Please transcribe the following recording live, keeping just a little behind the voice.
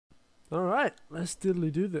Alright, let's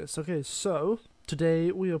diddly do this. Okay, so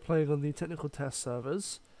today we are playing on the technical test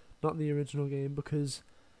servers, not the original game, because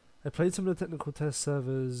I played some of the technical test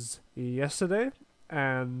servers yesterday,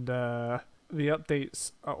 and the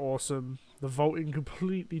updates are awesome. The voting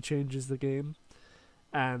completely changes the game,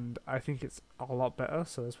 and I think it's a lot better,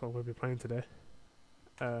 so that's what I'm going to be playing today.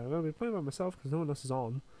 I'm going to be playing by myself because no one else is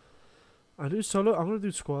on. I do solo, I'm going to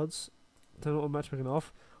do squads, turn on matchmaking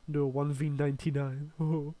off, and do a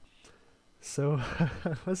 1v99. So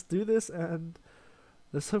let's do this and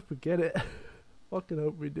let's hope we get it. Fucking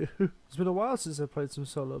hope we do. It's been a while since I played some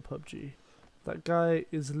solo PUBG. That guy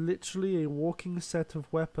is literally a walking set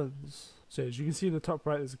of weapons. So as you can see in the top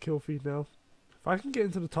right, there's a kill feed now. If I can get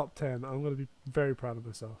into the top 10, I'm going to be very proud of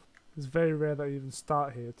myself. It's very rare that I even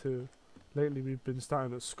start here too. Lately we've been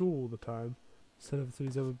starting at school all the time, instead of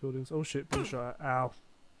these other buildings. Oh shit, being shot at. Ow.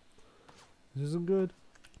 This isn't good.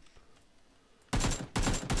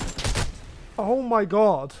 Oh my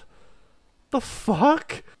god. The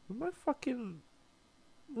fuck? Am I fucking...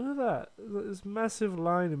 Look at that. There's this massive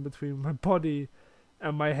line in between my body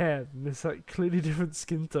and my head, and it's like clearly different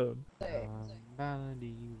skin tone.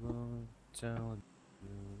 Somebody won't tell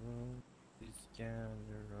you this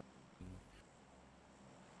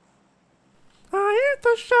I hit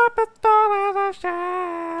the shop at the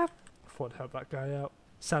shop. I thought I'd help that guy out.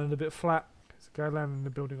 Sounded a bit flat. There's a guy landing in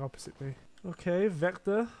the building opposite me. Okay,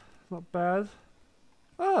 Vector. Not bad.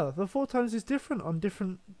 Oh, the 4x is different on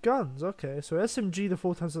different guns. Okay, so SMG the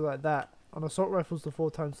 4x are like that. On assault rifles the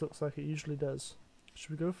 4x looks like it usually does.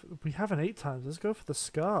 Should we go for... We have an 8x. Let's go for the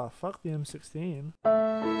Scar. Fuck the M16.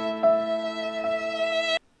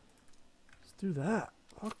 Let's do that.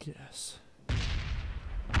 Fuck yes.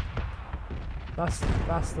 That's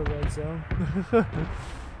the red zone.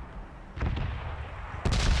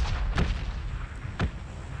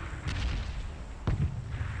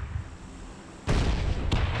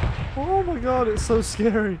 Oh my god, it's so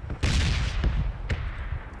scary.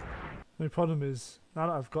 My problem is, now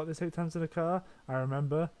that I've got this 8x in the car, I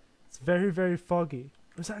remember it's very, very foggy.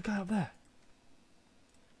 Is that a guy up there?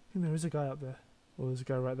 I think there is a guy up there. Oh, there's a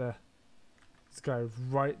guy right there. This guy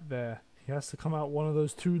right there. He has to come out one of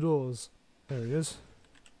those two doors. There he is.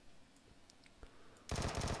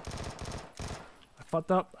 I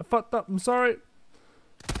fucked up. I fucked up. I'm sorry.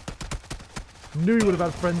 Knew you would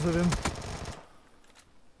have had friends with him.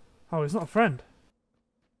 Oh, he's not a friend.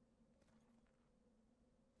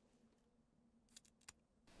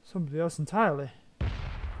 Somebody else entirely.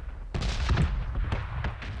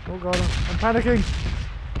 Oh god, I'm panicking.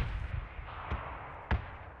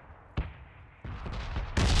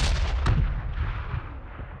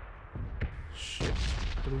 Shit,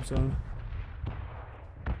 blue zone.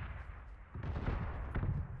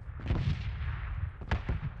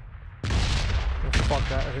 Get the fuck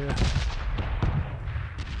out of here.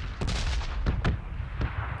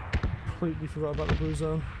 Completely forgot about the blue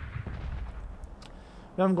zone.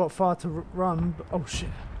 We haven't got far to run, but oh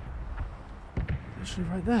shit. Literally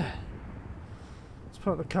right there. Let's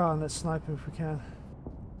put up the car and let's snipe him if we can.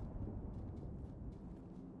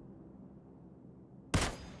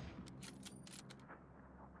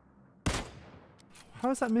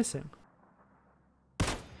 How is that missing?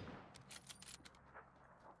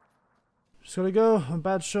 Just gotta go. I'm a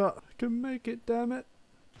bad shot. I can make it, damn it.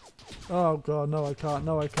 Oh god, no I can't,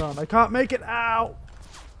 no I can't. I can't make it! Ow!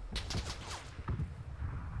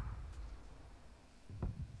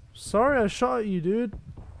 Sorry I shot at you, dude.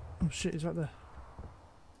 Oh shit, he's right there.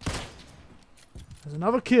 There's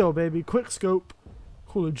another kill, baby. Quick scope.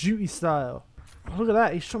 Call of Duty style. Oh, look at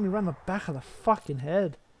that, he shot me around the back of the fucking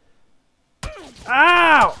head.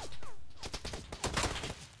 Ow!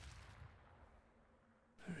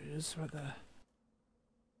 There he is, right there.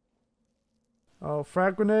 Oh,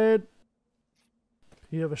 frag grenade.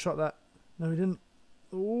 He overshot that. No, he didn't.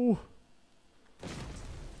 Ooh.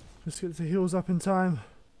 Let's get the heals up in time.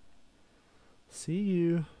 See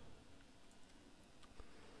you.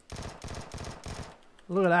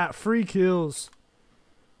 Look at that. 3 kills.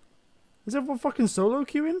 Is everyone fucking solo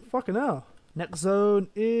queuing? Fucking hell. Next zone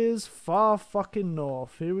is far fucking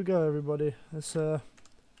north. Here we go, everybody. Let's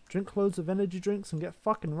drink loads of energy drinks and get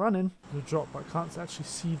fucking running. The drop, but I can't actually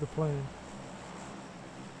see the plane.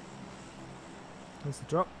 There's the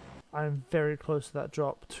drop. I am very close to that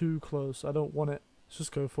drop. Too close. I don't want it. Let's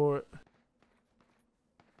just go for it.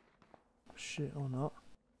 Shit or not.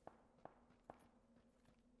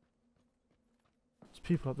 There's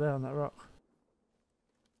people up there on that rock.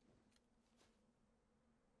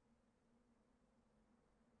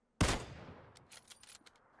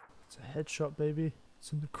 It's a headshot, baby.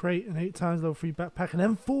 It's in the crate, an 8x level 3 backpack,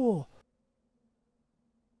 and M4!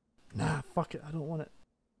 Nice. fuck it, I don't want it.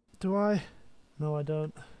 Do I? No, I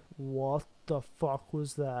don't. What the fuck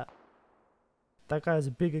was that? That guy has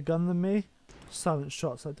a bigger gun than me. Silent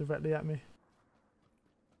shots like directly at me.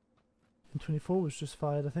 And 24 was just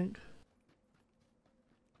fired, I think.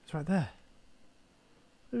 It's right there.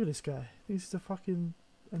 Look at this guy. He's a fucking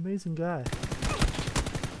amazing guy.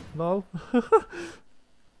 Lol.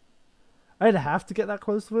 I didn't have to get that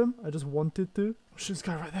close to him. I just wanted to. Oh shit, this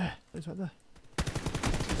guy right there. He's right there.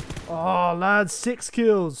 Oh, lads, 6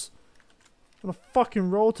 kills. On a fucking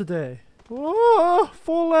roll today. Oh,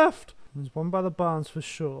 4 left. There's one by the barns for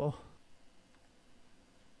sure.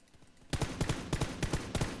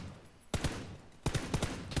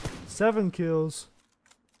 Seven kills.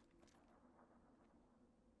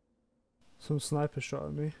 Some sniper shot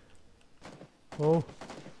at me. Oh.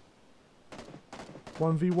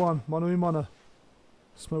 1v1. Mono y mono.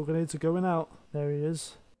 Smoke grenades are going out. There he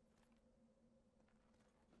is.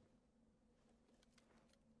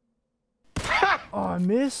 Oh, I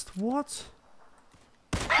missed? What?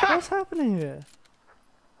 What's happening here?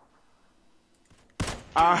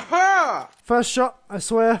 Aha! First shot, I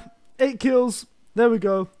swear. 8 kills. There we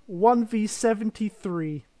go.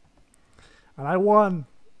 1v73. And I won.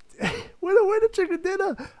 Winner chicken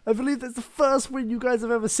dinner. I believe that's the first win you guys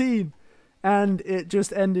have ever seen. And it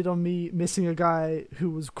just ended on me missing a guy who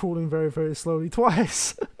was crawling very, very slowly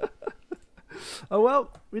twice. Oh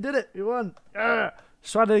well, we did it. We won. Let's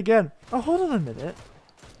try it again. Oh, hold on a minute.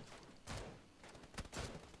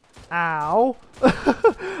 Ow.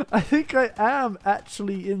 I think I am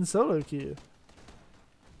actually in solo queue.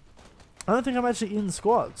 I don't think I'm actually in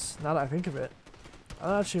squads, now that I think of it. I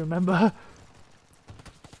don't actually remember.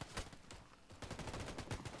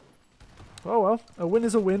 Oh well, a win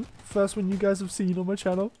is a win. First one you guys have seen on my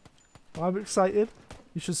channel. I'm excited.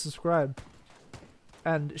 You should subscribe.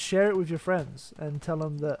 And share it with your friends. And tell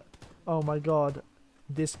them that, oh my god,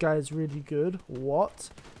 this guy is really good. What?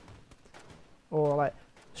 Or like,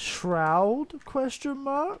 Shroud? Question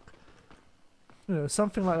mark? You know,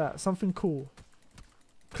 something like that. Something cool.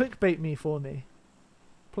 Clickbait me for me.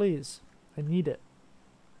 Please. I need it.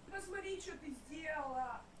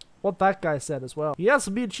 What that guy said as well. Yes,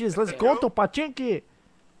 bitches, let's go to Pachinki.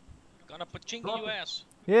 Gonna pachinki you ass.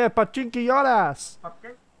 Yeah, Pachinki your ass.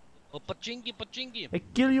 Oh, pachinki. I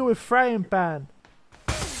kill you with frying pan.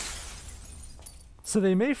 So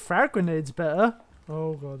they made frag grenades better.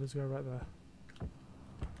 Oh god, there's a guy right there.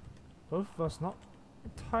 Both of us not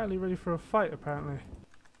entirely ready for a fight, apparently.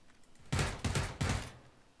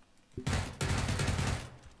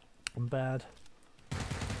 I'm bad.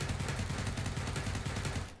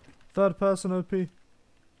 Third person OP. You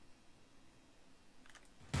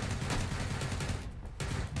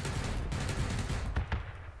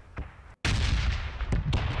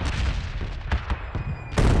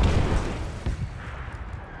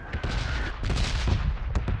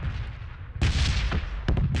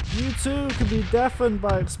too can be deafened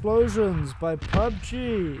by explosions by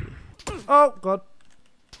PUBG. Oh god.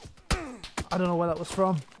 I don't know where that was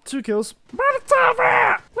from. 2 kills.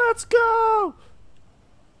 Let's go!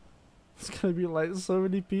 It's gonna be like so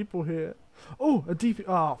many people here. Oh, a DP.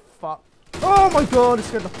 Oh, fuck. Oh my god, it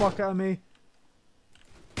scared the fuck out of me.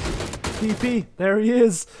 DP, there he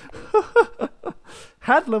is.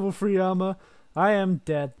 Had level 3 armor. I am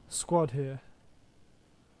dead. Squad here.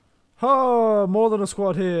 Oh, more than a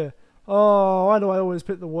squad here. Oh, why do I always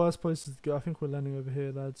pick the worst places to go? I think we're landing over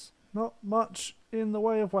here, lads. Not much in the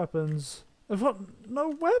way of weapons. I've got no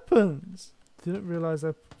weapons. Didn't realise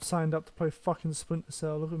I signed up to play fucking Splinter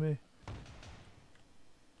Cell. Look at me.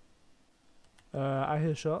 I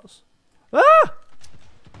hear shots. Ah!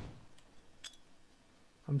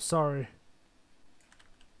 I'm sorry.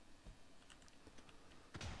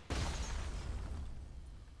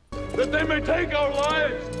 That they may take our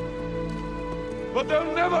lives, but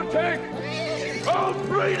they'll never take our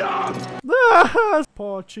freedom! Ah!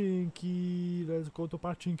 Pachinki. Let's go to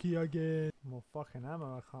Pachinki again. More fucking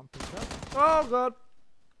ammo I can't pick up. Oh god.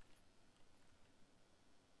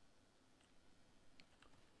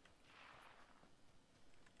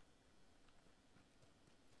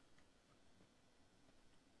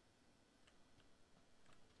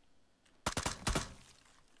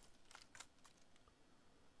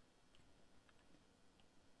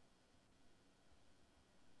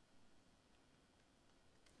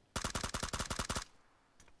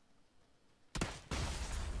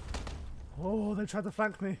 Oh, they tried to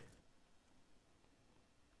flank me.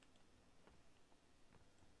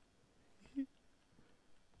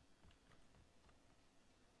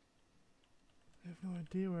 I have no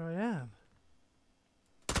idea where I am.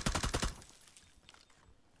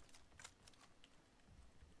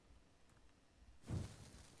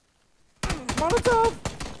 Molotov!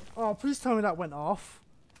 Oh, please tell me that went off.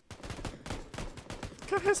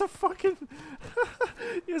 God, there's a fucking...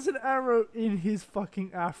 he has an arrow in his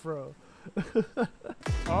fucking afro.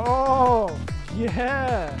 Oh,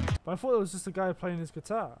 yeah! But I thought it was just a guy playing his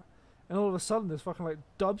guitar. And all of a sudden this fucking like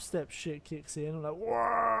dubstep shit kicks in. I'm like,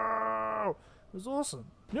 whoa! It was awesome.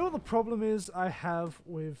 You know what the problem is I have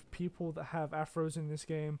with people that have afros in this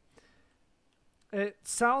game? It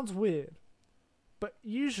sounds weird. But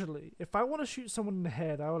usually, if I want to shoot someone in the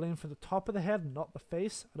head, I will aim for the top of the head and not the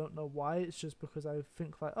face. I don't know why. It's just because I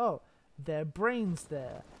think like, oh, their brain's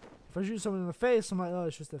there. If I shoot someone in the face, I'm like, oh,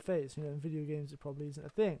 it's just their face. You know, in video games, it probably isn't a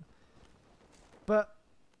thing. But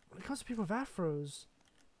when it comes to people with afros,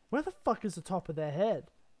 where the fuck is the top of their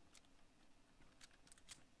head?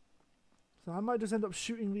 So I might just end up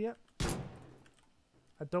shooting the...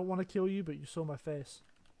 I don't want to kill you, but you saw my face.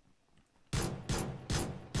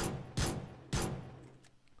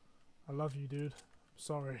 I love you, dude.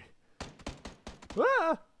 Sorry.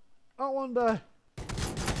 Ah! I won't die.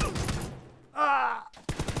 Ah!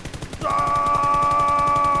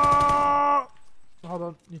 Ah! Hold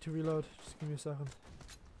on, need to reload. Just give me a second.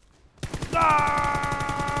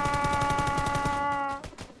 Ah!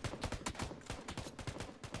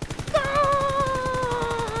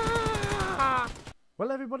 Ah!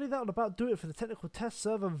 Well, everybody, that would about do it for the technical test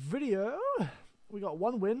server video. We got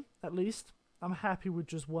one win, at least. I'm happy with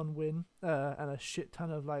just one win and a shit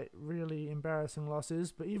ton of like really embarrassing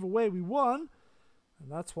losses. But either way, we won,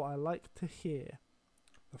 and that's what I like to hear.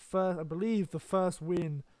 I believe the first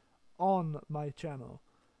win on my channel,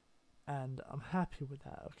 and I'm happy with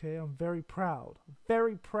that. Okay, I'm very proud.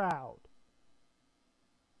 Very proud.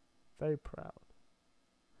 Very proud.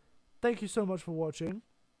 Thank you so much for watching.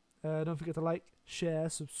 Don't forget to like, share,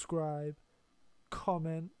 subscribe,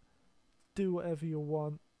 comment, do whatever you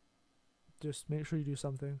want. Just make sure you do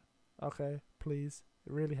something, okay? Please,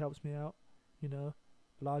 it really helps me out. You know,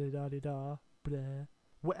 la di da di da, blah,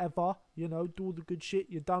 whatever. You know, do all the good shit.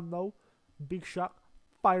 You're done though. Big shot,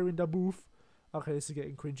 fire in the booth. Okay, this is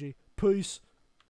getting cringy. Peace.